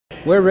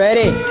We're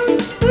ready.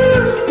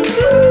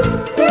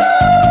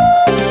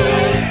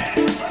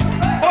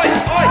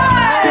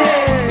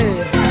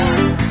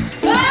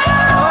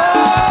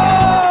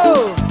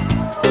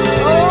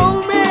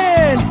 Oh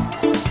man!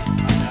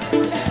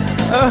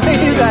 Oh,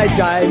 I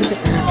died.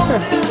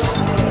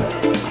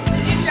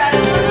 Did you try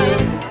this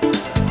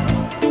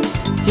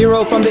one? Hero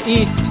from the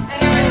east.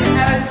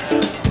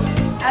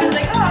 I was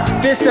like, oh,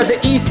 okay. Fist of the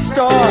East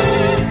Star.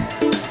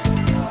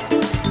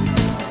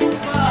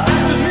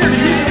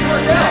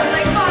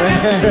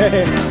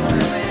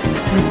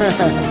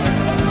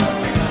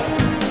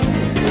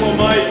 Hello,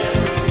 Mike.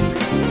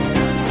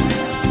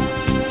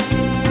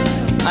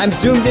 I'm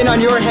zoomed in on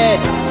your head.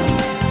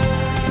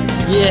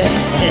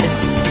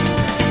 Yes.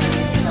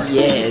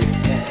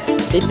 Yes.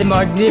 It's a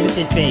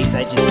magnificent face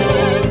I just saw.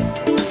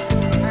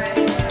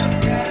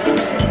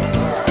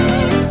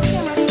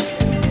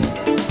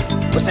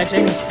 What's that,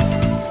 Jamie?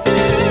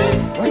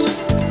 What?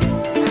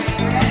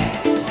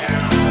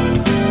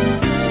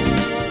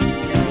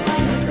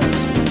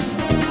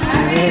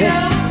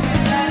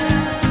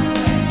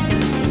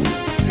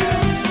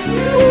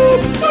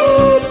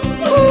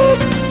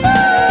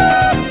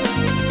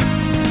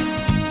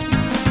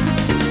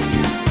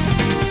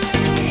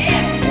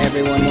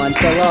 Everyone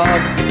wants a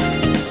log.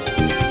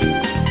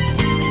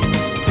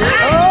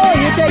 Oh,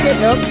 you take it.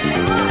 Nope.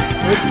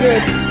 It's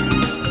good.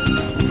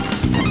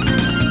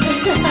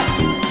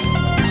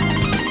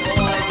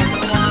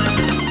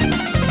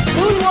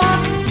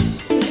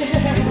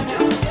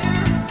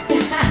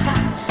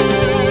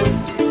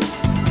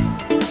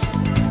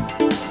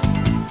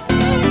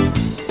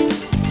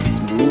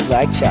 Smooth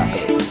like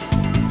chocolate.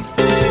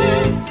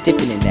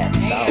 Dipping in that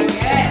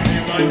sauce.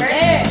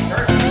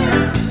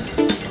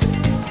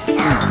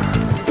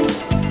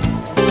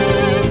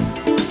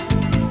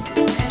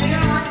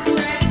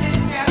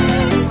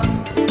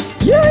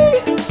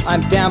 Yay!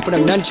 I'm down for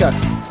them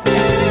nunchucks.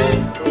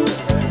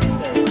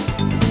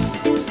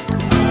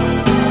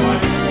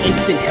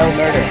 Instant hell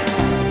murder.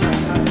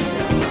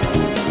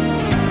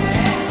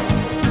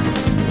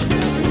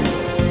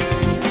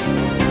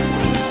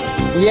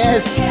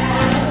 Yes!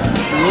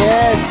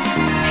 Yes!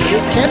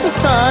 It's campus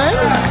time!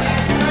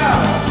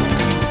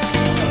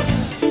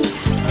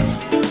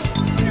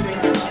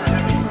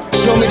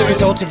 Show me the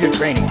results of your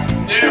training.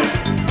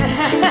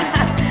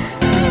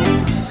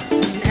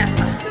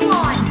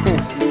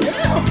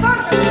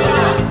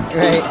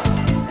 Right.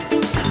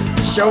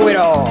 Show it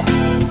all.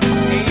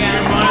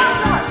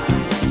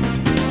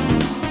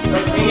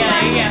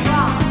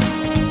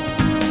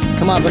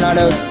 Come on,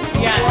 Bernardo.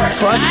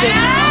 Trust it.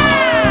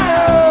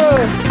 Oh!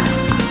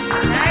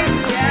 Nice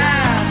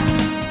job.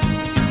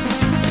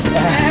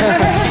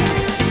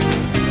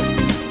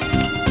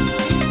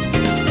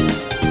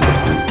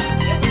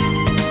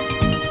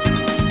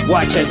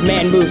 Watch as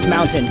man moves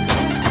mountain.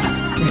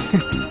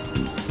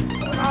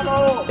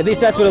 At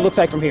least that's what it looks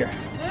like from here.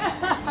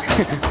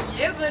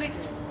 Yeah, buddy.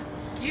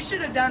 You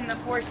should have done the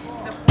force.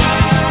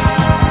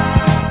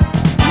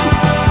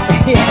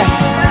 Yeah.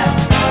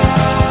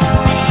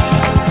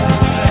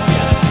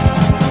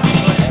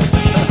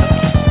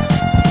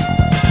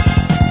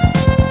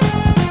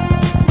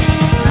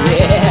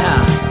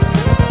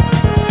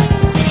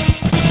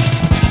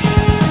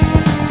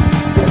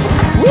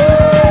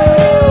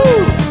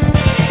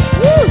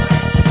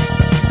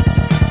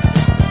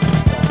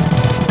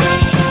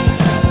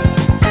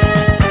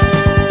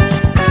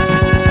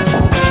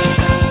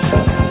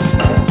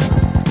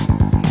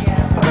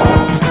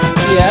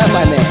 Yeah,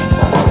 my man.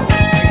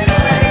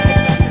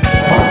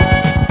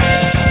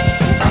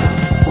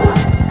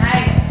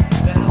 Nice.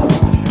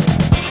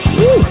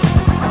 Woo!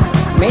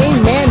 Main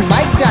man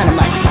Mike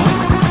Dynamite.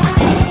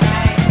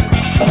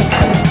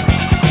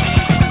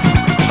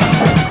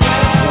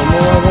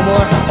 One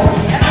more.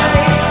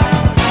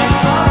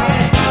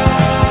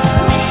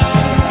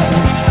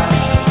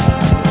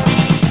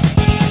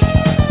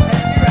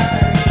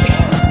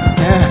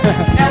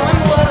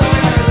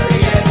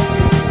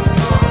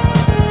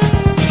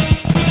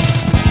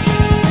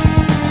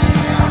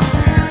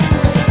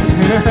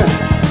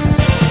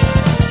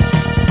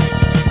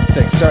 It's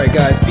like, sorry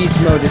guys,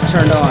 beast mode is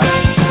turned on.